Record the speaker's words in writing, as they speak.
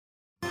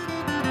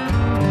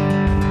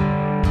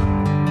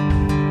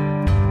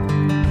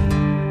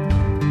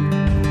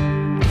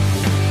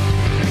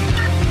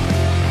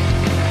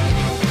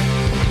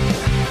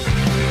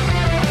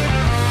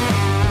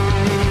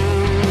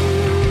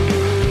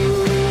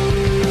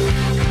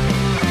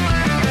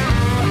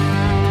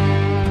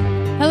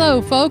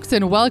folks,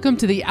 and welcome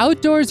to the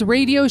outdoors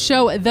radio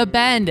show, The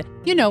Bend.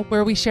 You know,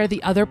 where we share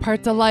the other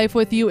parts of life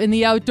with you in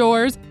the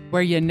outdoors,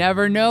 where you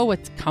never know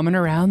what's coming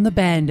around the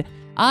bend.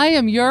 I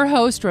am your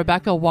host,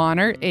 Rebecca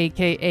Warner,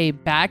 aka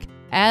Beck.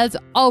 As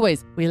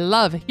always, we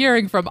love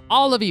hearing from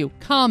all of you.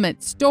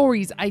 Comments,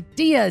 stories,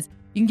 ideas.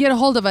 You can get a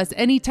hold of us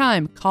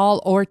anytime.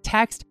 Call or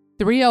text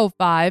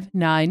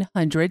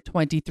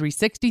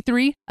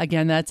 305-900-2363.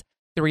 Again, that's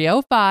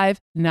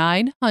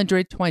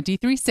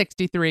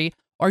 305-900-2363.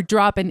 Or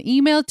drop an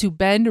email to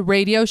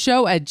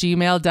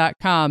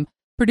bendradioshow@gmail.com.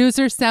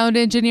 Producer, sound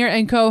engineer,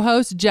 and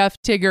co-host Jeff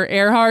Tigger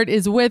Earhart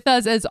is with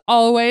us as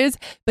always,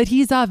 but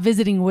he's off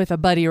visiting with a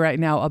buddy right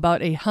now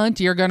about a hunt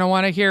you're going to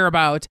want to hear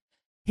about.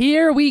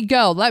 Here we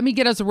go. Let me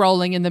get us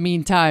rolling in the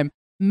meantime.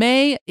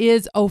 May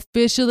is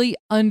officially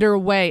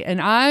underway, and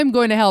I'm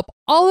going to help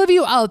all of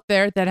you out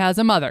there that has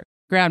a mother,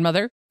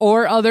 grandmother,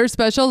 or other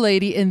special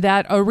lady in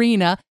that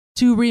arena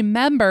to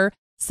remember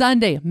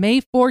Sunday,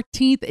 May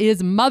 14th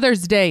is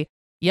Mother's Day.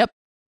 Yep,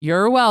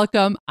 you're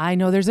welcome. I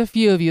know there's a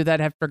few of you that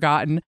have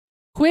forgotten.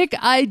 Quick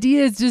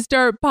ideas to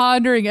start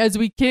pondering as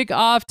we kick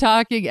off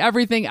talking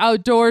everything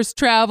outdoors,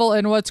 travel,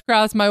 and what's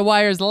crossed my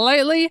wires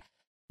lately.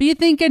 Be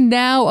thinking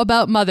now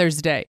about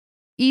Mother's Day.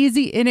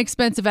 Easy,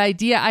 inexpensive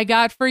idea I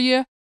got for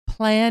you.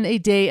 Plan a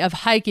day of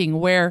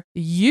hiking where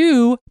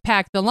you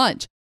pack the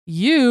lunch.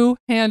 You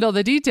handle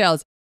the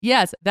details.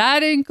 Yes,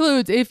 that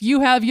includes if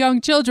you have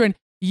young children.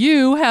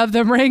 You have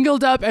them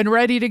wrangled up and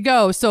ready to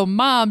go, so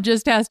mom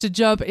just has to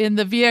jump in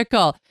the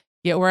vehicle.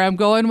 Get where I'm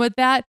going with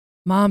that?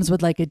 Moms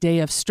would like a day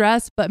of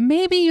stress, but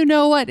maybe you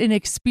know what, an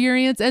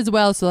experience as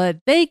well so that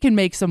they can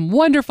make some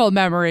wonderful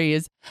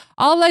memories.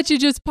 I'll let you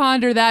just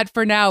ponder that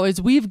for now as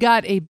we've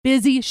got a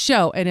busy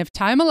show, and if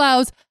time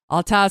allows,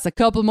 I'll toss a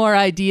couple more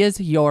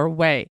ideas your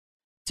way.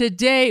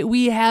 Today,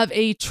 we have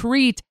a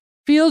treat.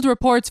 Field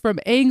reports from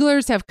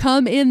anglers have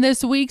come in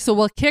this week, so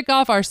we'll kick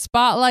off our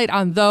spotlight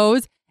on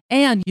those.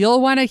 And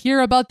you'll want to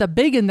hear about the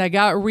biggin that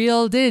got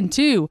reeled in,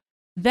 too.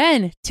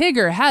 Then,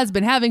 Tigger has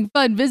been having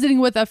fun visiting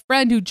with a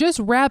friend who just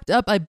wrapped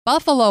up a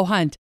buffalo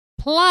hunt.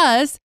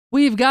 Plus,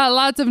 we've got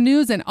lots of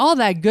news and all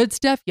that good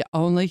stuff you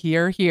only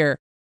hear here.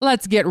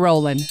 Let's get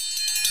rolling.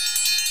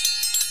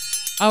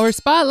 Our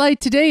spotlight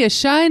today is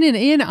shining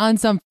in on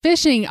some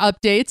fishing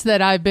updates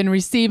that I've been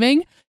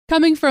receiving.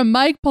 Coming from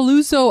Mike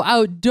Peluso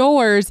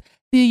Outdoors,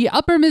 the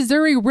upper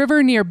Missouri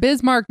River near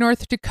Bismarck,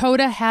 North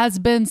Dakota has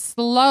been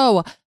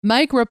slow.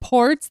 Mike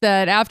reports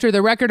that after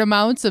the record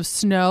amounts of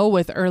snow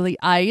with early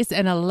ice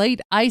and a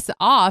late ice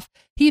off,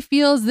 he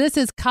feels this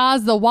has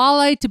caused the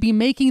walleye to be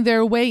making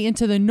their way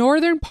into the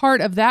northern part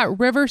of that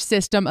river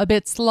system a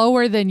bit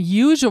slower than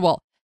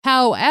usual.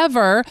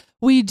 However,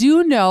 we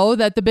do know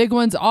that the big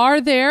ones are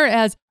there,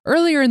 as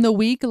earlier in the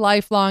week,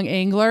 lifelong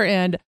angler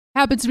and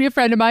happens to be a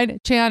friend of mine,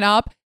 Chan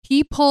Up,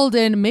 he pulled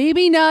in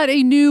maybe not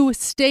a new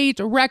state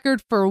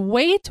record for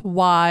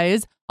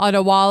weight-wise on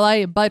a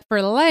walleye, but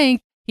for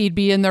length, he'd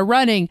be in the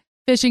running.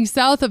 Fishing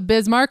south of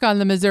Bismarck on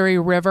the Missouri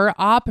River,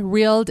 Opp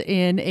reeled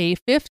in a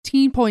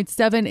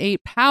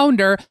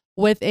 15.78-pounder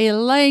with a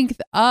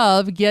length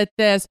of, get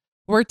this,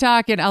 we're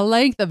talking a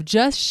length of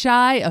just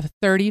shy of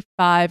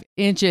 35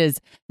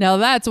 inches. Now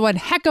that's one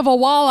heck of a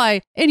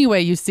walleye, any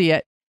way you see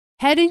it.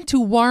 Heading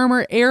to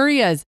warmer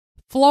areas,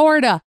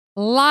 Florida,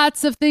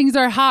 lots of things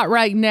are hot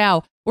right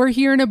now. We're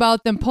hearing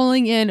about them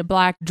pulling in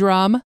black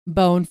drum,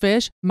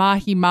 bonefish,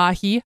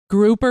 mahi-mahi,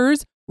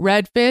 groupers,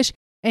 redfish,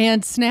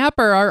 and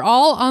snapper are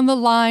all on the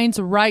lines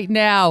right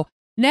now.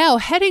 Now,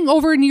 heading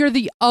over near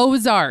the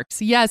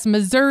Ozarks. Yes,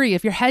 Missouri,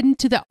 if you're heading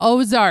to the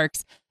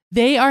Ozarks,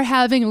 they are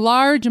having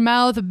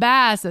largemouth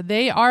bass.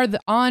 They are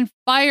on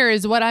fire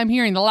is what I'm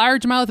hearing. The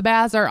largemouth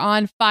bass are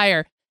on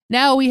fire.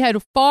 Now we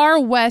head far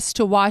west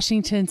to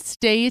Washington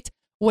State,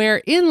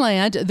 where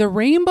inland, the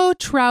rainbow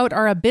trout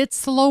are a bit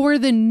slower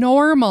than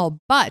normal,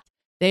 but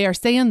they are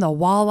saying the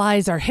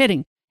walleyes are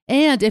hitting.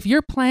 And if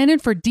you're planning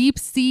for deep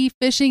sea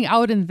fishing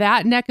out in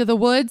that neck of the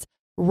woods,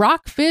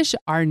 rockfish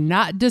are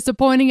not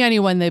disappointing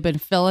anyone. They've been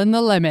filling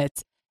the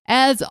limits.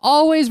 As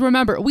always,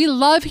 remember, we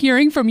love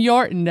hearing from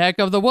your neck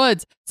of the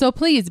woods. So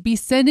please be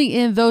sending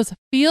in those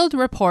field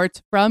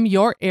reports from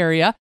your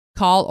area.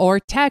 Call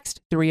or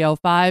text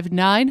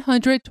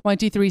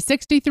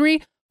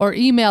 305-900-2363 or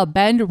email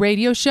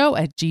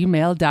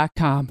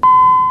bendradioshow@gmail.com.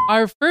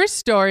 Our first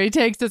story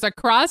takes us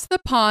across the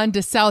pond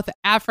to South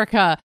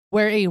Africa,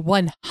 where a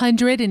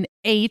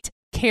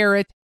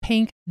 108-carat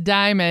pink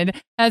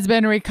diamond has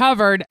been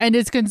recovered and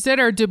is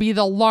considered to be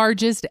the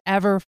largest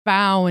ever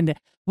found.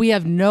 We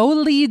have no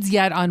leads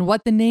yet on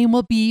what the name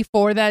will be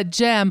for that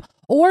gem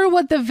or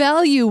what the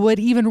value would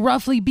even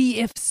roughly be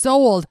if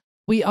sold.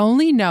 We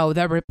only know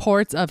that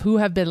reports of who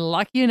have been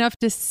lucky enough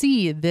to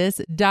see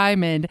this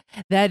diamond,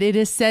 that it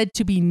is said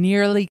to be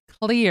nearly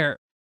clear.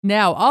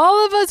 Now,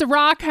 all of us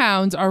rock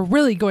hounds are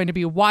really going to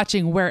be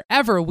watching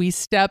wherever we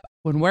step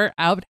when we're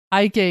out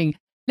hiking.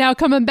 Now,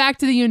 coming back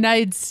to the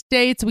United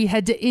States, we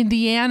head to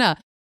Indiana.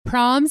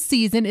 Prom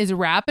season is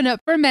wrapping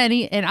up for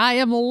many, and I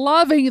am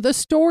loving the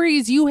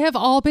stories you have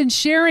all been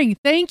sharing.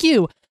 Thank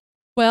you.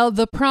 Well,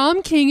 the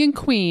prom king and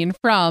queen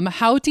from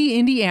Houghty,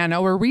 Indiana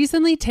were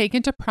recently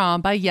taken to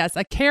prom by, yes,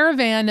 a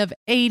caravan of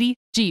 80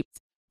 Jeeps.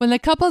 When the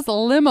couple's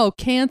limo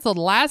canceled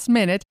last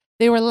minute,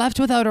 they were left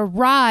without a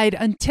ride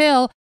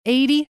until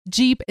 80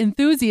 Jeep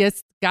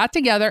enthusiasts got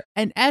together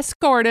and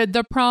escorted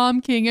the prom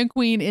king and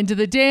queen into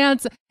the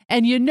dance.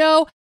 And you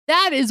know,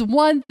 that is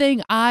one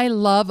thing I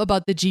love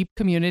about the Jeep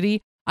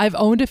community. I've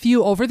owned a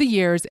few over the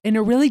years, and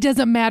it really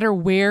doesn't matter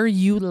where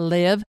you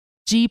live.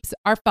 Jeeps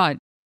are fun.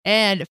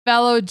 And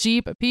fellow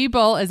Jeep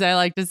people, as I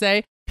like to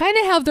say, kind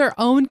of have their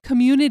own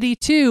community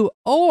too.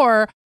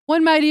 Or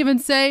one might even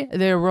say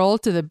they roll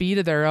to the beat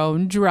of their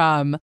own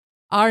drum.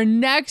 Our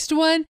next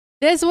one,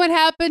 this one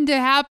happened to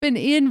happen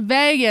in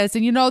Vegas.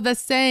 And you know the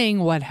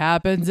saying, what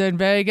happens in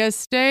Vegas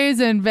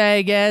stays in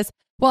Vegas.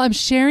 Well, I'm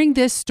sharing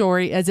this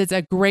story as it's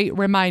a great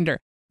reminder.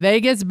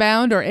 Vegas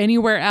bound or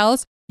anywhere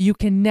else, you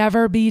can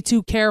never be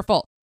too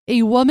careful.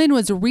 A woman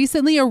was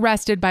recently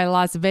arrested by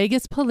Las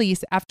Vegas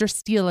police after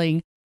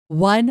stealing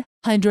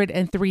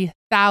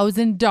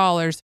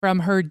 $103,000 from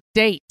her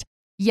date.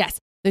 Yes,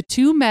 the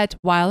two met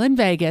while in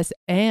Vegas,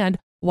 and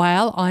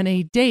while on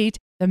a date,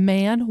 the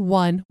man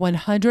won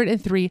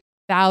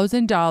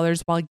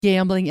 $103,000 while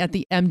gambling at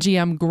the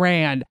MGM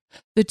Grand.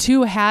 The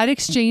two had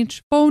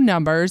exchanged phone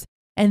numbers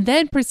and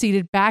then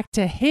proceeded back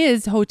to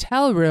his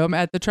hotel room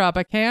at the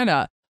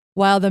Tropicana.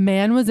 While the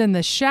man was in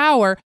the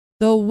shower,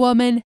 the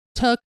woman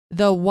took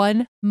the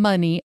won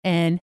money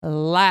and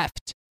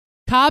left.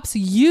 Cops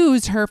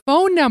used her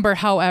phone number,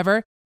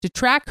 however, to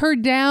track her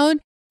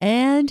down,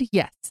 and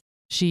yes,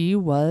 she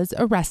was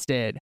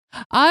arrested.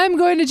 I'm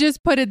going to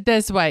just put it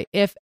this way.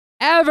 If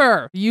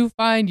ever you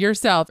find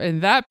yourself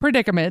in that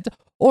predicament,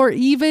 or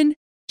even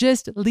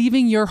just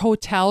leaving your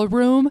hotel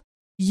room,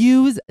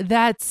 use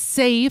that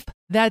safe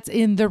that's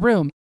in the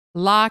room.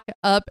 Lock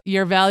up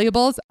your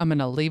valuables. I'm going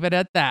to leave it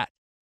at that.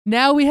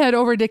 Now we head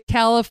over to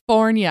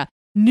California.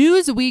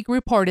 Newsweek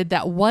reported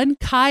that one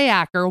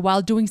kayaker,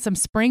 while doing some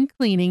spring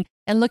cleaning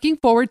and looking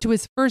forward to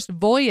his first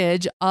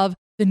voyage of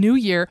the new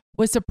year,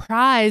 was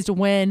surprised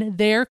when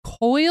there,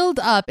 coiled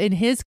up in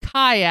his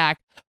kayak,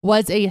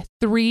 was a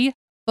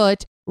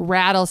 3-foot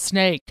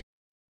rattlesnake.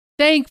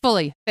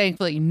 Thankfully,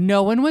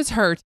 no one was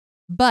hurt.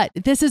 But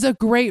this is a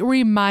great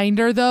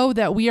reminder, though,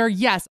 that we are,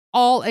 yes,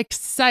 all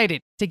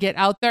excited to get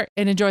out there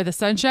and enjoy the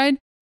sunshine.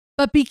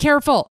 But be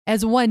careful,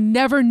 as one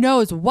never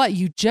knows what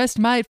you just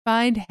might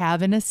find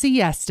having a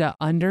siesta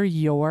under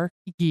your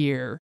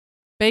gear.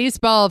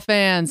 Baseball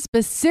fans,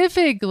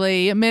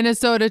 specifically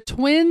Minnesota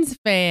Twins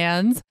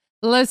fans,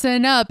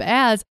 listen up,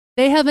 as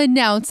they have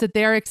announced that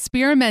they are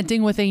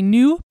experimenting with a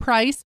new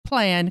price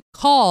plan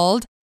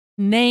called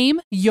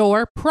Name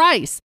Your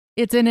Price.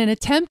 It's in an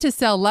attempt to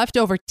sell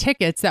leftover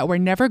tickets that were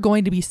never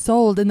going to be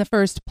sold in the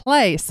first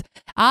place.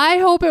 I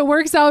hope it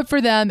works out for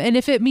them, and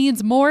if it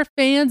means more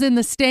fans in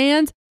the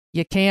stands,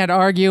 you can't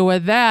argue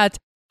with that.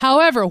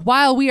 However,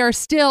 while we are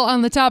still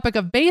on the topic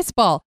of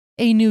baseball,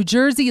 a New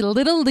Jersey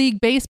Little League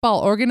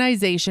baseball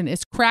organization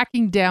is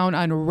cracking down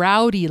on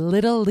rowdy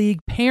Little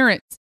League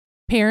parents.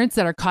 Parents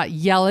that are caught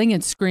yelling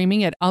and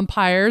screaming at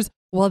umpires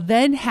will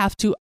then have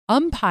to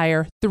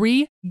umpire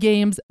 3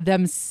 games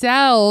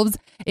themselves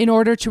in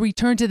order to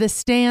return to the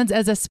stands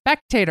as a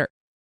spectator.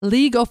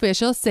 League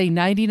officials say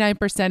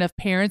 99% of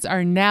parents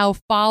are now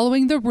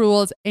following the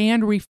rules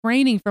and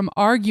refraining from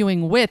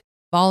arguing with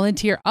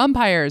volunteer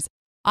umpires.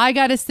 I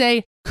gotta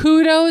say,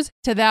 kudos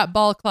to that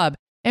ball club.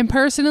 And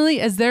personally,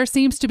 as there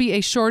seems to be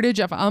a shortage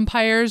of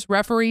umpires,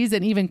 referees,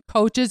 and even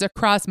coaches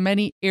across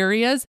many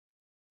areas,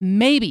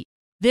 maybe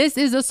this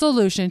is a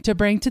solution to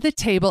bring to the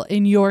table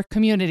in your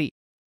community.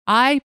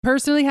 I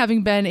personally,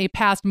 having been a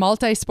past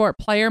multi-sport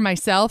player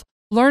myself,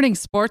 learning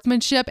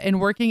sportsmanship and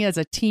working as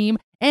a team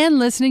and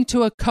listening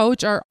to a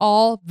coach are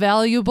all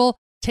valuable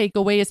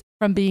takeaways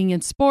from being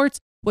in sports,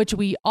 which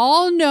we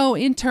all know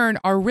in turn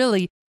are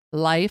really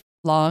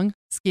lifelong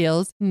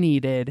skills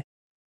needed.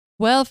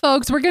 Well,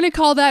 folks, we're going to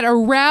call that a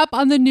wrap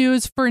on the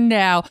news for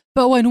now.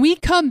 But when we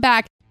come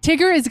back,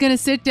 Tigger is going to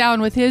sit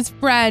down with his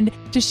friend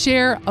to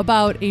share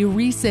about a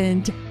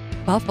recent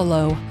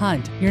buffalo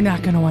hunt. You're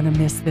not going to want to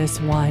miss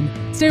this one.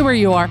 Stay where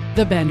you are.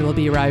 The Bend will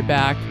be right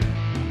back.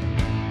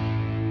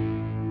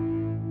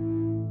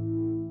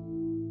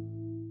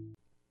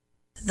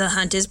 The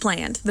hunt is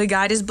planned, the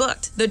guide is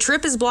booked, the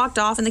trip is blocked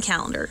off in the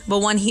calendar, but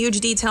one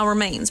huge detail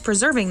remains,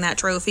 preserving that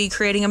trophy,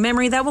 creating a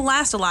memory that will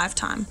last a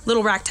lifetime.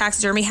 Little Rack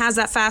Taxidermy has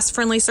that fast,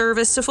 friendly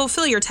service to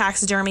fulfill your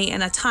taxidermy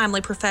in a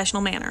timely,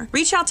 professional manner.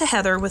 Reach out to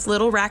Heather with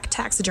Little Rack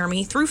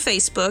Taxidermy through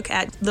Facebook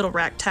at Little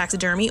Rack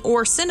Taxidermy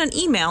or send an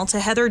email to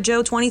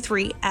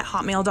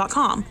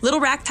heatherjoe23@hotmail.com. Little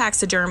Rack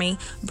Taxidermy,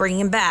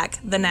 bringing back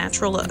the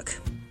natural look.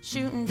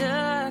 Shooting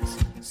ducks,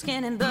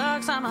 skinning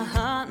bucks, I'm a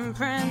hunting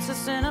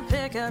princess in a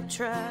pickup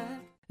truck.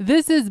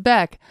 This is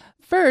Beck.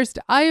 First,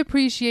 I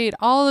appreciate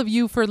all of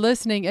you for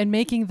listening and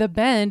making The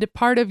Bend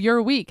part of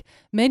your week.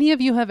 Many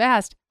of you have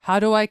asked, how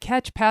do I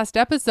catch past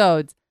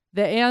episodes?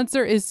 The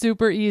answer is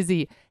super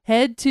easy.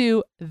 Head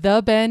to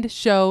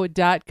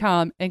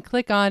thebendshow.com and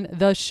click on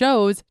the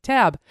shows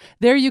tab.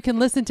 There you can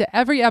listen to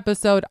every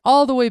episode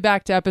all the way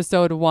back to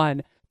episode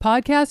 1.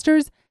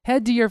 Podcasters,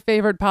 head to your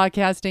favorite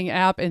podcasting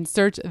app and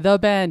search The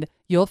Bend.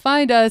 You'll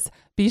find us.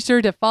 Be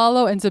sure to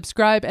follow and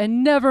subscribe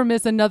and never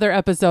miss another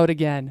episode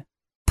again.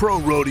 Pro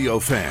rodeo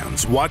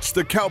fans, watch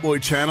the Cowboy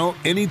Channel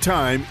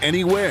anytime,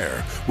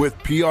 anywhere with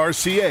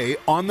PRCA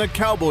on the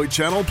Cowboy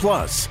Channel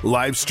Plus.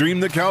 Live stream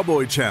the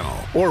Cowboy Channel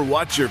or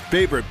watch your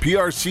favorite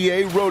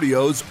PRCA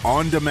rodeos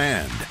on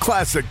demand.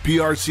 Classic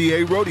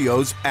PRCA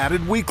rodeos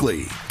added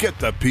weekly. Get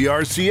the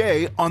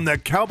PRCA on the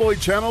Cowboy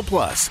Channel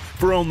Plus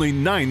for only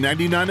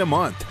 $9.99 a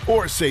month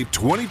or save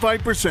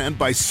 25%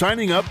 by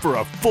signing up for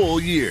a full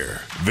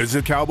year.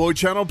 Visit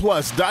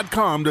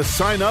CowboyChannelPlus.com to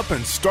sign up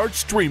and start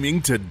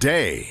streaming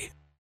today.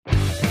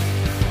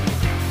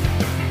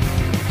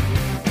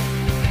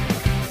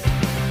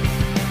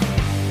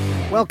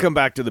 Welcome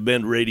back to the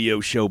Bend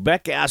Radio Show.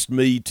 Beck asked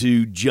me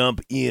to jump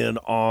in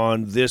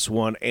on this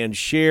one and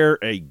share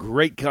a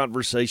great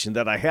conversation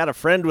that I had a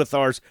friend with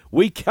ours.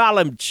 We call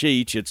him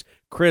Cheech. It's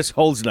Chris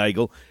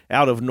Holznagel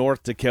out of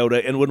North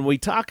Dakota. And when we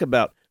talk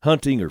about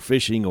hunting or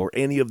fishing or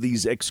any of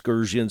these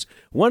excursions,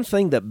 one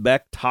thing that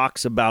Beck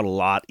talks about a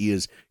lot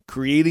is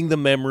creating the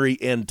memory,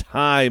 and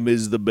time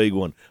is the big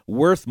one,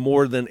 worth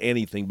more than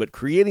anything. But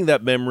creating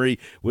that memory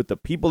with the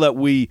people that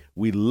we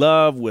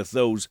love, with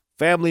those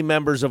family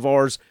members of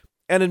ours,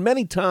 and in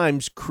many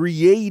times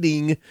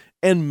creating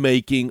and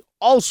making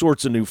all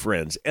sorts of new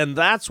friends. And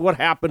that's what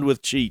happened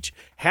with Cheech.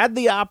 Had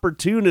the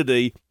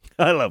opportunity,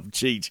 I love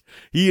Cheech.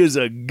 He is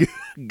a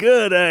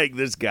good egg,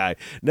 this guy.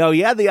 Now, he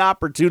had the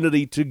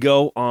opportunity to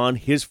go on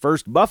his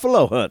first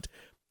buffalo hunt.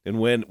 And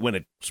when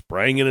it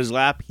sprang in his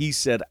lap, he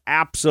said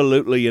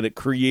absolutely, and it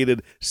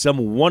created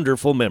some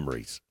wonderful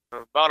memories.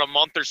 About a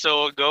month or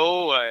so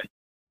ago, a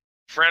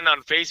friend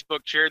on Facebook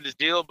shared this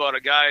deal about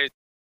a guy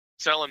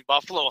selling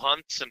buffalo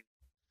hunts, and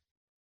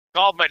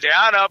called my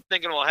dad up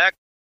thinking, well, heck,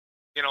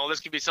 this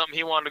could be something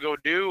he wanted to go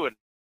do. And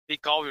he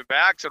called me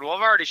back, said, well,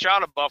 I've already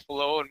shot a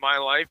buffalo in my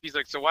life. He's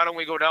like, so why don't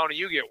we go down and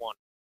you get one?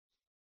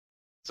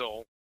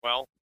 So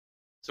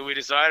we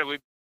decided we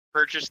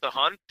purchased the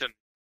hunt and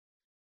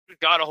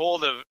got a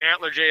hold of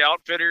Antler J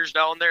Outfitters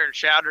down there in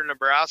Shatter,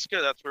 Nebraska.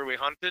 That's where we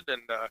hunted,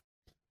 and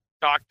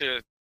talked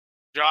to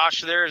Josh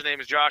there. His name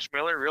is Josh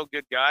Miller, real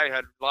good guy.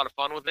 Had a lot of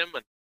fun with him.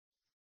 And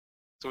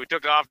so we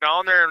took off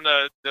down there, and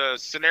the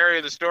scenario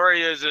of the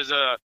story is there's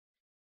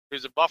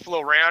a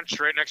buffalo ranch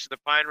right next to the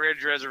Pine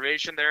Ridge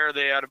Reservation there.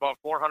 They had about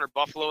 400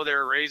 buffalo they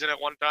were raising at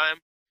one time.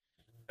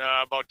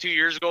 About 2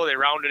 years ago, they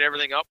rounded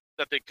everything up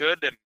that they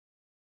could and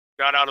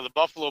got out of the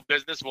buffalo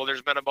business. Well,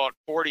 there's been about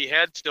 40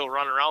 heads still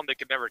running around they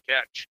could never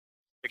catch.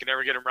 They could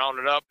never get them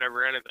rounded up,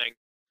 never anything.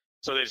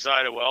 So they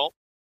decided, well,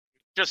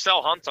 just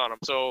sell hunts on them.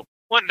 So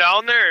went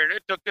down there, and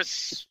it took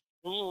us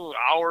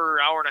hour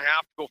and a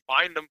half to go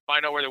find them,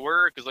 find out where they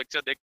were, because like I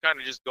said, they kind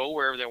of just go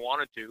wherever they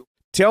wanted to.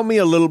 Tell me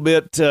a little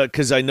bit,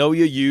 because I know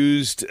you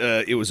used,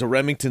 it was a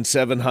Remington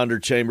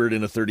 700 chambered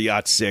in a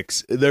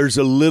 30-06. There's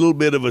a little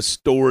bit of a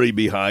story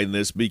behind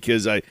this,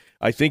 because I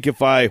think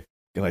I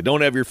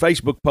don't have your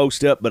Facebook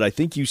post up, but I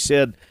think you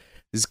said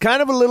it's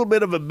kind of a little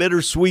bit of a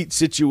bittersweet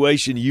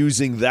situation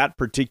using that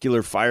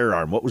particular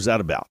firearm. What was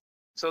that about?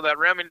 So that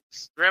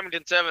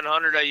Remington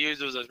 700 I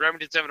used was a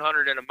Remington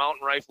 700 and a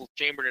mountain rifle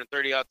chambered in a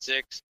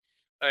 30-06.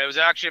 It was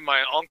actually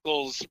my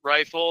uncle's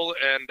rifle,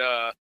 and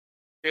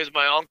it was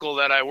my uncle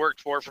that I worked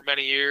for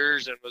many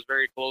years and was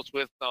very close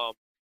with.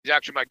 He's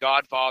actually my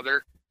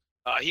godfather.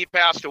 He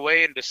passed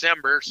away in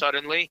December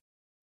suddenly,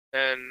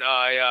 and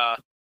I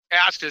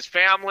asked his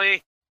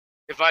family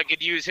if I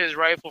could use his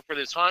rifle for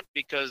this hunt,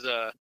 because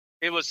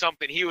it was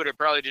something he would have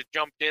probably just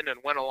jumped in and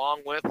went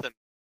along with and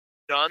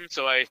done.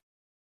 So I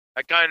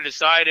kind of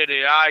decided,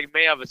 I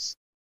may have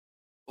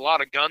a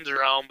lot of guns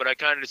around, but I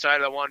kind of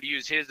decided I wanted to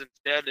use his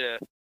instead to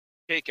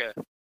take a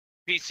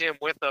piece of him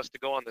with us to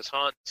go on this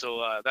hunt.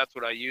 So that's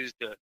what I used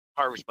to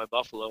harvest my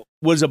buffalo.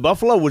 Was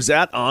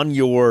that on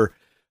your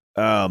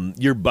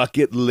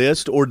bucket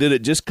list, or did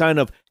it just kind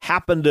of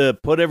happen to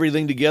put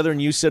everything together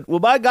and you said, well,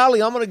 by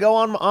golly, I'm going to go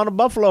on a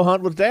buffalo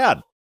hunt with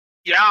Dad?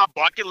 Yeah,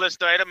 bucket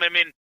list item. I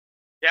mean,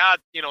 yeah,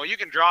 you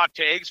can draw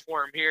tags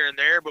for him here and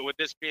there, but with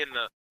this being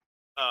the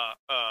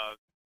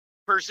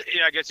person,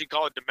 I guess you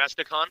call it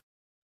domestic hunt.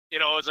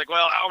 It's like,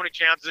 well, how many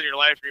chances in your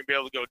life are you going to be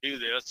able to go do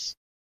this?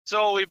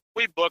 So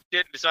we booked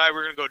it and decided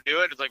we're going to go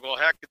do it. It's like, well,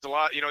 heck, it's a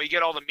lot. You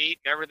get all the meat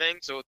and everything,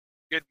 so it's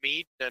good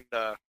meat. And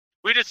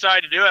we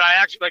decided to do it. I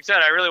actually, like I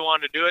said, I really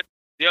wanted to do it.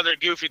 The other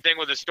goofy thing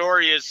with the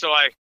story is, so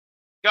I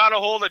got a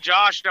hold of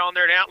Josh down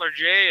there at Antler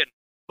J and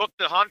booked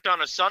the hunt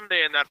on a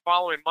Sunday, and that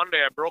following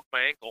Monday I broke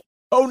my ankle.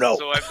 Oh, no.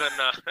 So I've been,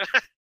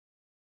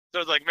 so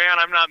it's like, man,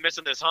 I'm not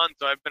missing this hunt.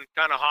 So I've been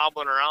kind of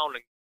hobbling around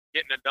and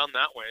getting it done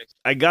that way.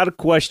 I got a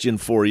question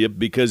for you,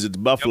 because it's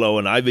buffalo,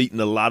 and I've eaten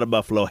a lot of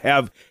buffalo.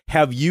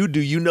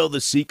 Do you know the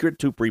secret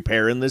to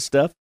preparing this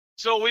stuff?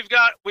 So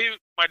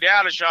my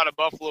dad has shot a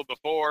buffalo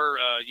before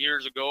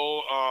years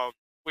ago.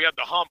 We had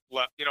the hump,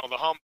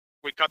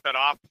 we cut that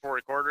off before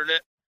we quartered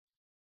it.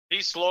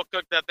 He slow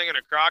cooked that thing in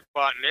a crock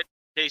pot, and it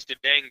tasted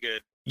dang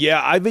good.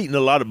 Yeah, I've eaten a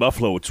lot of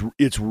buffalo.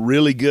 It's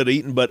really good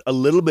eating, but a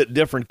little bit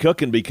different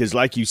cooking, because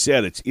like you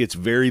said, it's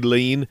very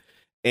lean.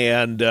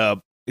 And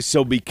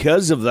so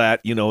because of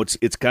that,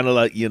 it's kind of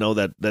like,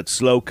 that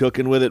slow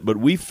cooking with it. But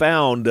we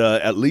found,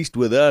 at least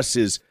with us,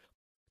 is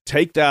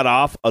take that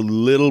off a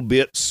little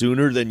bit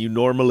sooner than you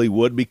normally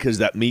would because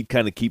that meat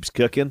kind of keeps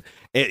cooking.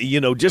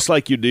 And, just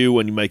like you do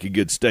when you make a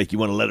good steak, you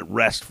want to let it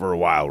rest for a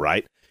while,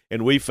 right?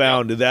 And we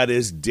found that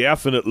is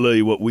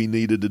definitely what we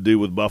needed to do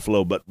with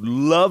buffalo, but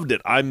loved it.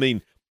 I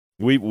mean,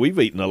 we've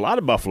eaten a lot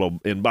of buffalo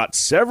and bought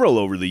several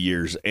over the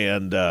years,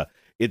 and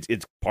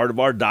it's part of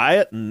our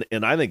diet, and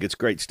I think it's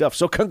great stuff.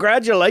 So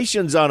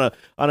congratulations on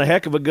a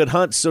heck of a good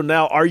hunt. So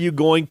now, are you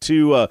going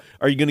to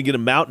get a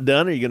mount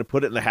done? Are you going to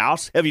put it in the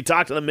house? Have you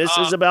talked to the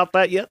missus about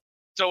that yet?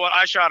 So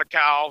I shot a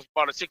cow,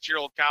 about a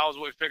 6-year-old cow is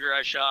what we figure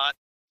I shot.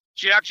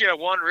 She actually had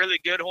one really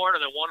good horn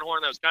and then one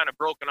horn that was kind of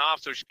broken off,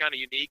 so she's kind of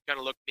unique, kind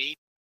of looked neat.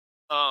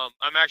 I'm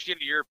actually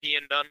getting the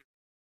European done,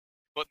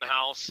 put in the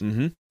house.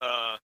 Mm-hmm.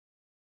 I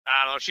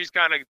don't know. She's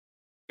kind of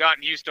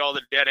gotten used to all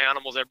the dead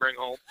animals I bring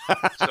home.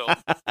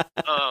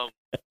 So,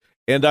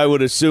 and I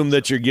would assume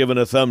that you're giving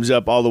a thumbs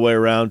up all the way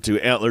around to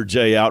Antler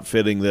J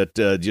Outfitting,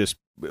 that just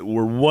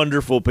were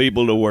wonderful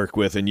people to work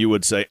with, and you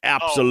would say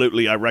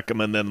absolutely, I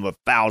recommend them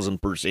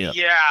 1,000%.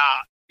 Yeah.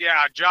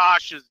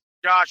 Josh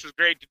was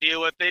great to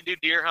deal with. They do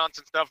deer hunts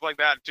and stuff like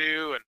that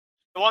too, and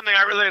the one thing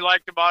I really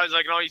liked about it is,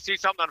 like, you see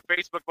something on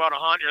Facebook about a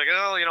hunt, you're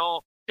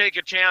like, take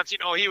a chance.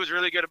 He was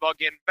really good about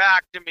getting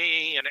back to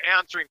me and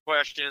answering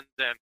questions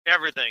and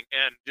everything.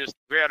 And just,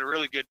 we had a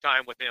really good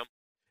time with him.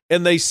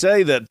 And they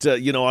say that,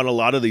 on a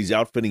lot of these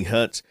outfitting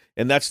hunts,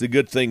 and that's the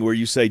good thing where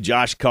you say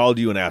Josh called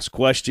you and asked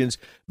questions,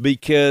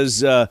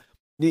 because,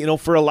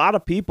 for a lot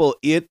of people,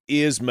 it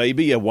is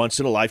maybe a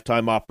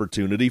once-in-a-lifetime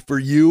opportunity. For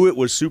you, it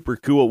was super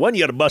cool. One,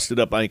 you had a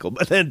busted-up ankle,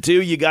 but then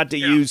two, you got to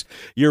use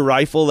your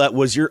rifle that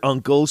was your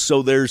uncle's.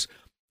 So there's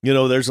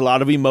a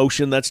lot of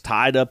emotion that's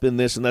tied up in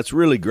this, and that's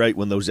really great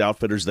when those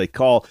outfitters, they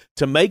call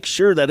to make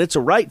sure that it's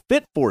a right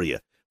fit for you,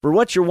 for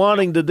what you're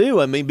wanting to do.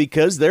 I mean,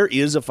 because there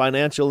is a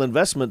financial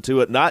investment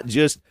to it, not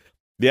just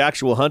the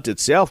actual hunt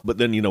itself, but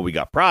then, we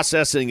got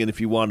processing, and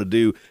if you want to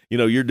do,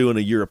 you're doing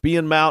a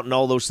European mount, and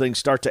all those things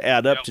start to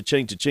add up,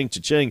 cha-ching, cha-ching,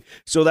 cha-ching.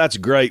 So that's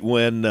great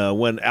when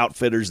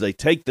outfitters, they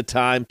take the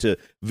time to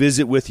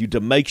visit with you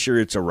to make sure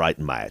it's a right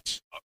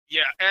match.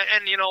 Yeah,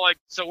 and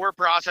so we're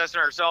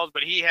processing ourselves,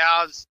 but he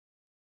had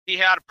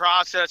a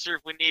processor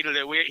if we needed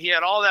it. He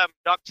had all that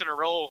ducks in a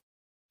row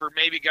for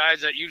maybe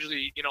guys that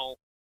usually,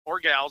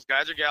 or gals,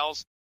 guys or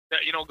gals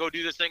that, go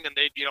do this thing and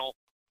they,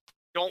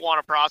 don't want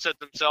to process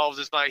themselves.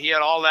 It's like he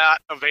had all that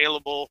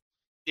available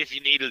if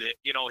you needed it.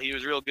 He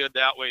was real good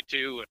that way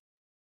too. And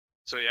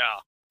so yeah,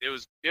 it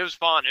was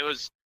fun.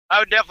 I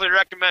would definitely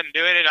recommend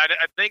doing it. I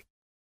think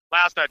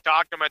last I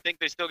talked to him, I think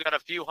they still got a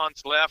few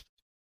hunts left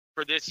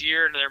for this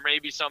year, and there may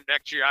be some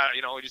next year.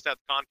 We just have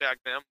to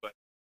contact them, but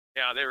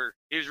yeah,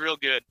 he was real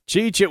good.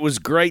 Cheech, it was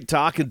great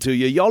talking to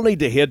you. Y'all need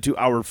to head to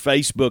our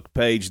Facebook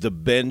page, The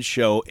Ben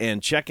Show,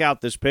 and check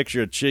out this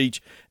picture of Cheech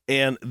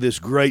and this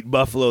great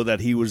buffalo that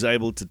he was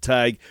able to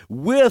tag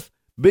with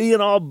being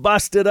all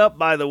busted up,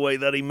 by the way,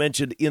 that he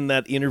mentioned in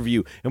that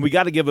interview. And we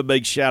got to give a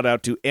big shout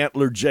out to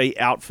Antler J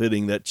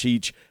Outfitting that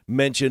Cheech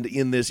mentioned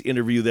in this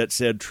interview, that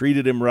said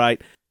treated him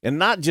right. And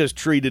not just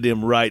treated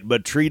him right,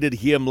 but treated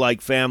him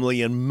like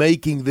family and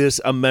making this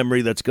a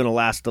memory that's going to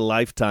last a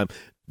lifetime.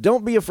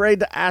 Don't be afraid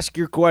to ask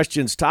your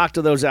questions. Talk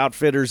to those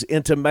outfitters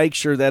and to make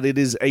sure that it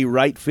is a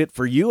right fit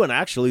for you and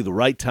actually the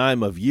right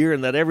time of year,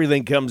 and that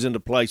everything comes into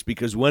place,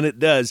 because when it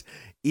does,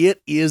 it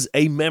is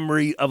a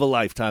memory of a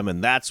lifetime.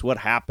 And that's what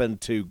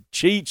happened to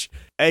Cheech,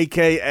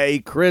 a.k.a.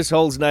 Chris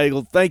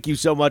Holznagel. Thank you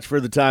so much for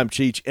the time,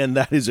 Cheech, and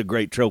that is a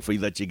great trophy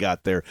that you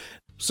got there.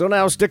 So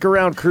now stick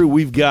around, crew.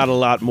 We've got a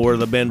lot more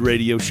of the Bend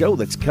Radio Show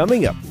that's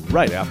coming up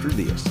right after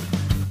this.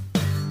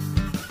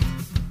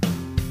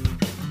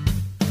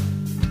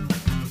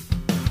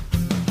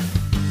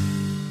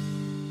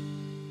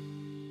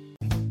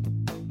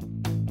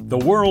 The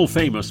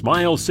world-famous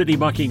Miles City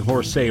Bucking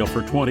Horse Sale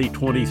for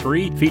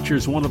 2023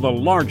 features one of the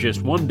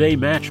largest one-day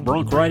match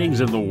bronc ridings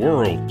in the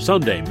world.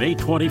 Sunday, May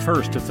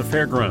 21st at the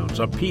fairgrounds,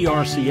 a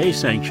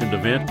PRCA-sanctioned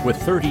event with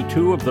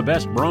 32 of the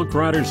best bronc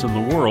riders in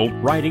the world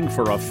riding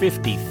for a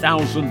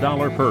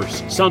 $50,000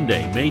 purse.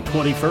 Sunday, May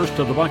 21st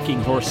of the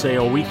Bucking Horse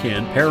Sale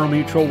weekend,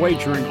 pari-mutuel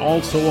wagering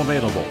also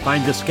available.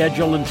 Find the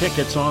schedule and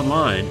tickets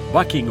online,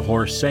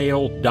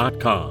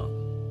 buckinghorsesale.com.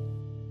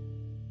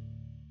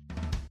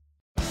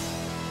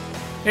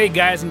 Hey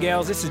guys and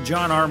gals, this is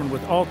John Arman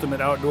with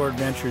Ultimate Outdoor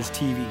Adventures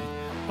TV.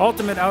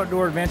 Ultimate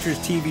Outdoor Adventures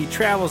TV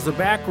travels the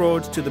back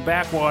roads to the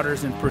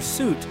backwaters in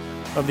pursuit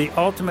of the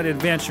ultimate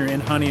adventure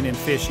in hunting and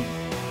fishing.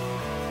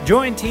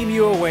 Join Team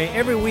UOA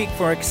every week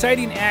for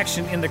exciting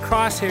action in the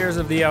crosshairs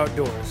of the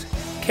outdoors.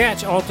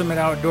 Catch Ultimate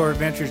Outdoor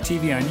Adventures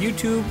TV on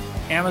YouTube,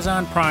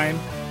 Amazon Prime,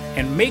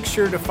 and make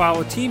sure to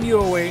follow Team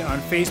UOA on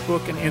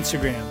Facebook and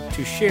Instagram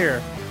to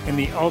share in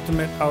the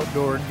ultimate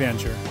outdoor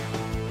adventure.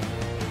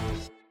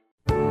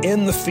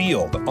 In the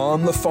field,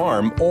 on the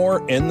farm,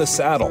 or in the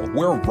saddle,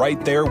 we're right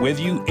there with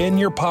you in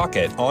your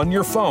pocket, on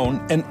your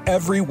phone, and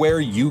everywhere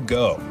you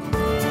go.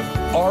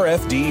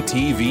 RFD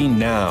TV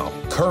Now.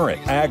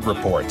 Current ag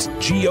reports,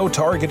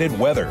 geo-targeted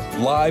weather,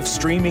 live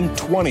streaming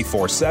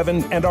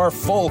 24/7, and our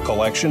full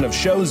collection of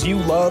shows you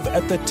love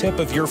at the tip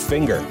of your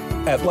finger.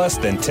 At less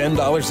than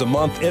 $10 a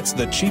month, it's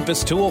the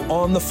cheapest tool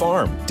on the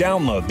farm.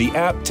 Download the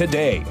app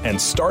today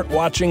and start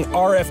watching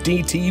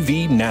RFD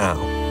TV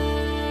now.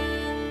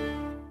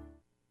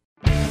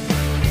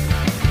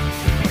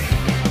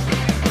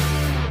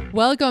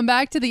 Welcome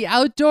back to the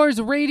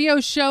Outdoors Radio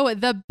Show,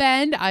 The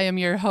Bend. I am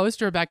your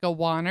host, Rebecca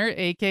Warner,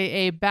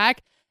 a.k.a.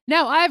 Beck.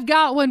 Now, I've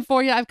got one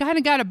for you. I've kind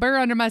of got a burr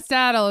under my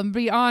saddle, and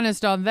be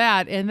honest on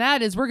that. And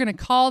that is, we're going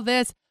to call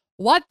this,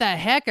 What the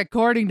Heck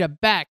According to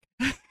Beck.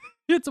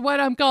 It's what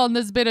I'm calling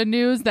this bit of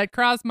news that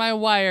crossed my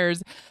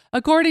wires.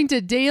 According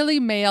to Daily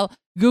Mail,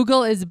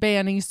 Google is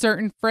banning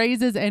certain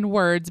phrases and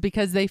words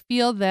because they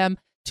feel them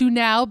to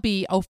now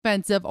be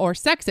offensive or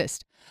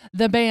sexist.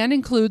 The ban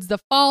includes the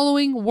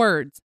following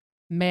words: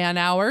 man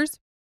hours,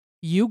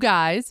 you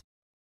guys,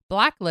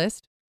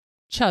 blacklist,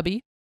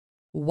 chubby,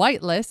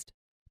 whitelist,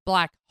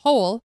 black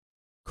hole,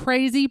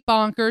 crazy,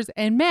 bonkers,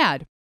 and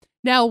mad.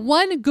 Now,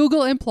 one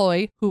Google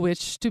employee who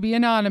wished to be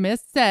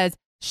anonymous says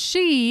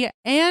she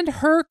and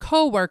her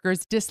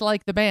coworkers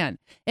dislike the ban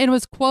and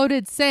was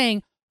quoted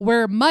saying,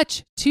 "We're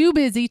much too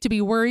busy to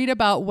be worried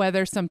about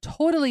whether some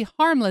totally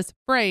harmless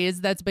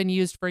phrase that's been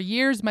used for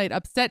years might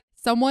upset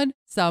someone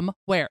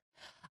somewhere."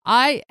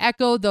 I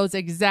echo those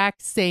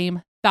exact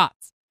same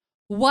thoughts.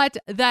 What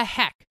the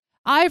heck?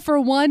 I, for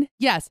one,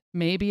 yes,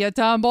 may be a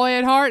tomboy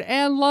at heart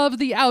and love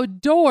the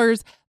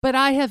outdoors, but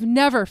I have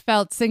never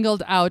felt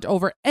singled out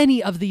over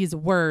any of these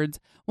words.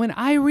 When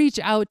I reach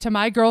out to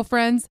my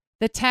girlfriends,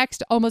 the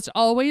text almost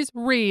always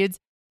reads,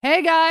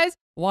 "Hey guys,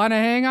 want to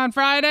hang on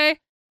Friday?"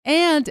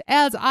 And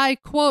as I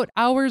quote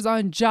hours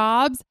on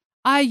jobs,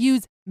 I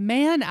use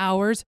man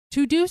hours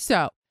to do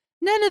so.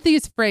 None of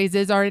these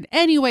phrases are in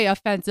any way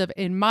offensive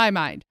in my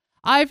mind.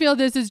 I feel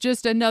this is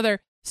just another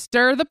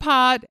stir the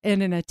pot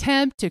in an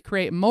attempt to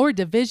create more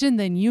division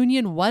than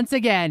union once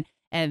again.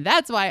 And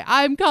that's why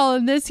I'm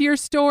calling this here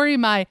story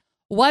my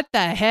What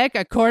the Heck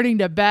According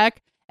to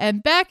Beck.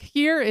 And Beck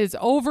here is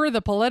over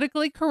the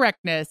politically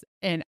correctness.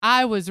 And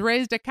I was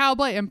raised a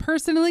cowboy, and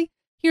personally,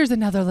 here's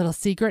another little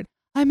secret.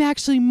 I'm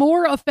actually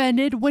more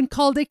offended when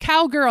called a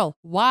cowgirl.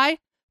 Why?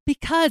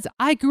 Because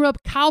I grew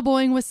up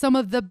cowboying with some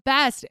of the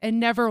best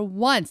and never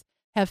once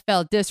have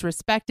felt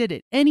disrespected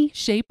in any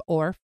shape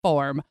or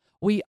form.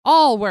 We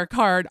all work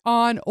hard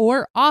on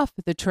or off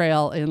the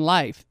trail in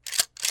life.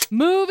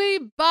 Movie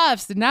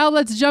buffs. Now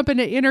let's jump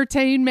into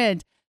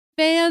entertainment.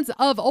 Fans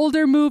of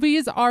older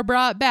movies are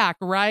brought back,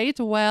 right?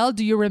 Well,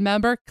 do you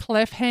remember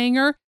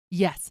Cliffhanger?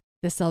 Yes,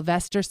 the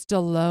Sylvester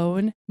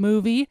Stallone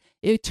movie.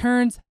 It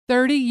turns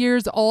 30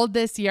 years old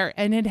this year,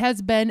 and it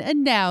has been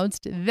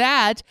announced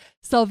that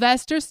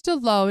Sylvester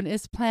Stallone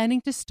is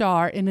planning to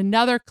star in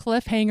another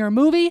Cliffhanger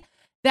movie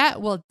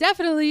that will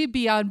definitely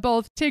be on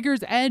both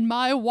Tigger's and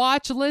my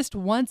watch list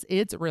once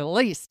it's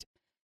released.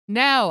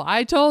 Now,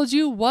 I told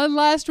you, one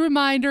last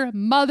reminder,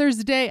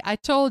 Mother's Day. I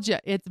told you,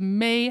 it's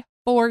May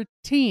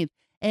 14th.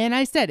 And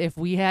I said, if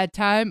we had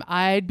time,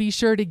 I'd be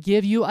sure to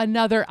give you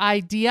another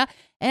idea.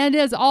 And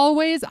as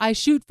always, I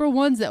shoot for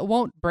ones that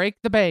won't break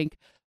the bank.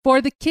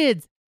 For the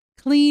kids,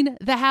 clean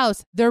the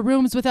house, their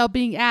rooms without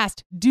being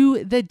asked.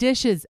 Do the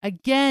dishes,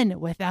 again,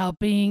 without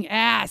being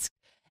asked.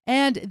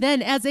 And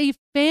then as a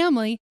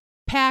family,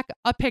 pack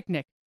a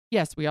picnic.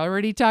 Yes, we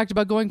already talked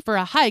about going for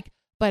a hike,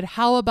 but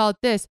how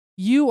about this?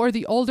 You or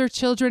the older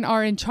children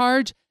are in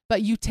charge,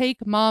 but you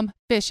take mom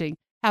fishing.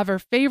 Have her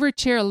favorite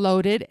chair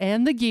loaded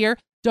and the gear.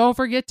 Don't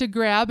forget to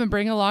grab and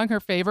bring along her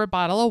favorite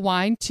bottle of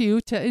wine too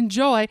to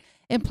enjoy,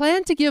 and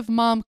plan to give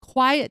mom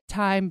quiet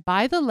time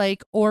by the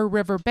lake or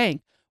river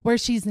bank where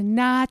she's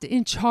not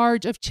in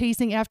charge of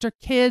chasing after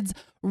kids,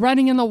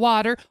 running in the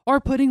water, or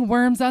putting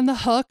worms on the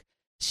hook.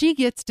 She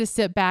gets to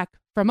sit back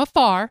from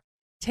afar,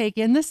 take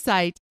in the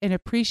sight, and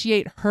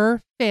appreciate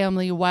her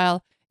family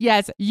while,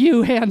 yes,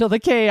 you handle the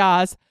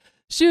chaos.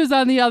 Shoes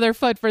on the other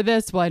foot for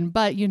this one,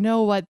 but you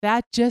know what?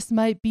 That just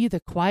might be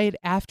the quiet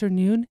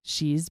afternoon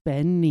she's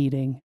been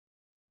needing.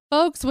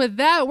 Folks, with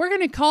that, we're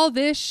going to call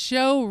this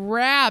show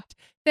wrapped.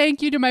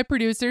 Thank you to my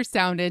producer,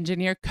 sound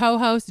engineer,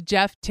 co-host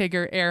Jeff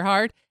Tigger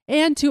Earhart,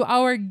 and to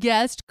our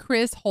guest,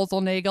 Chris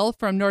Holzelnagel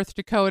from North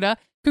Dakota.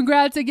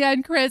 Congrats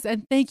again, Chris,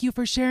 and thank you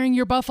for sharing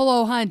your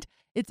buffalo hunt.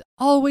 It's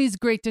always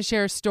great to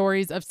share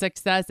stories of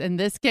success in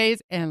this case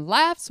and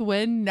laughs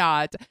when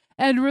not.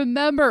 And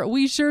remember,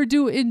 we sure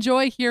do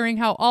enjoy hearing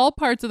how all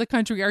parts of the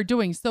country are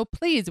doing. So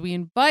please, we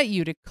invite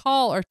you to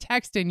call or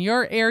text in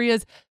your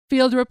area's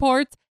field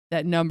reports.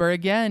 That number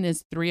again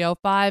is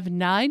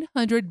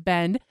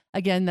 305-900-BEND.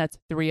 Again, that's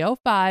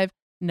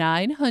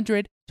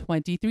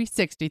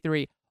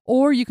 305-900-2363.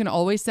 Or you can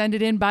always send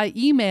it in by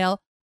email,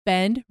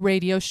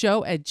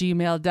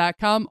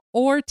 bendradioshow@gmail.com,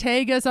 or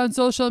tag us on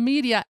social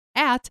media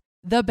at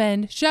The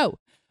Bend Show.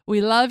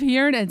 We love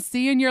hearing and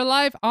seeing your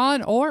life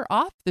on or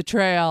off the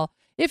trail.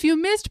 If you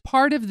missed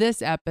part of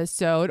this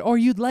episode or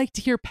you'd like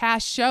to hear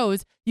past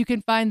shows, you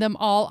can find them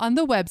all on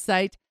the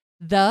website,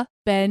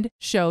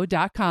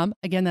 thebendshow.com.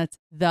 Again, that's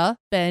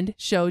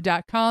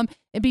thebendshow.com.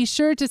 And be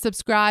sure to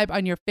subscribe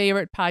on your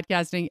favorite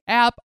podcasting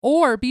app,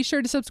 or be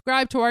sure to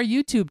subscribe to our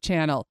YouTube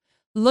channel.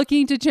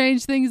 Looking to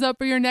change things up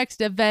for your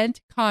next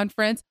event,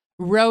 conference,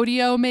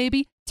 rodeo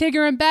maybe?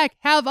 Tigger and Beck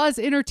have us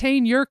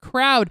entertain your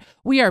crowd.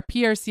 We are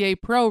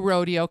PRCA Pro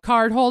Rodeo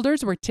card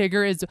holders, where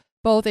Tigger is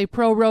both a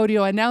pro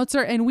rodeo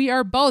announcer and we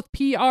are both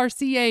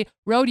PRCA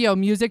rodeo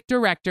music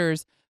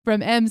directors.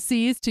 From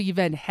MCs to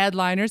event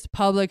headliners,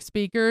 public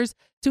speakers,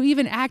 to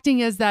even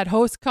acting as that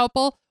host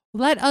couple,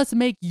 let us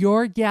make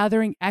your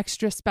gathering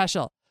extra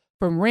special.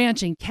 From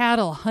ranching,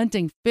 cattle,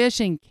 hunting,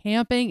 fishing,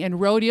 camping, and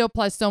rodeo,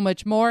 plus so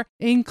much more,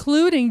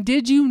 including,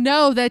 did you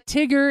know that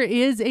Tigger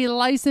is a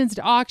licensed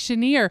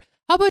auctioneer?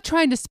 How about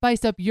trying to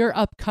spice up your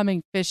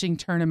upcoming fishing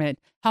tournament?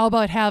 How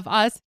about have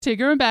us,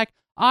 Tigger and Beck,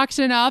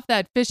 auction off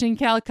that fishing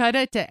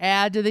Calcutta to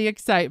add to the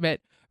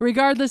excitement?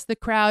 Regardless the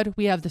crowd,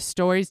 we have the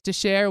stories to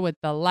share with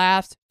the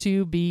laughs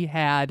to be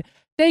had.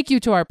 Thank you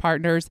to our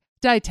partners,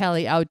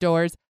 Ditelli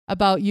Outdoors,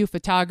 About You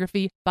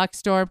Photography,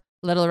 Buckstorm,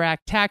 Little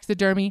Rack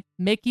Taxidermy,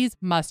 Mickey's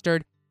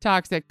Mustard,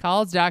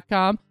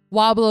 ToxicCalls.com,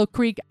 Wablo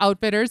Creek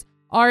Outfitters,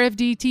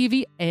 RFD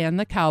TV, and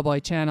the Cowboy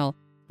Channel.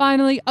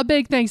 Finally, a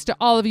big thanks to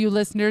all of you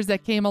listeners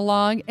that came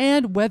along,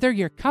 and whether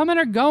you're coming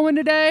or going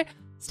today,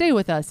 stay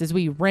with us as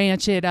we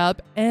ranch it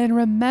up, and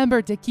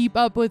remember to keep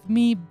up with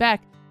me,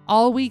 Beck,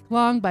 all week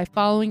long by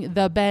following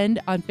The Bend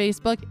on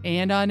Facebook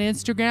and on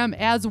Instagram,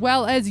 as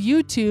well as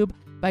YouTube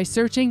by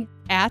searching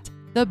at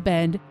The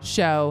Bend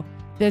Show.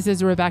 This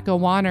is Rebecca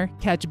Warner.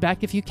 Catch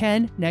Beck if you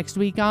can next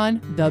week on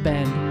The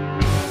Bend.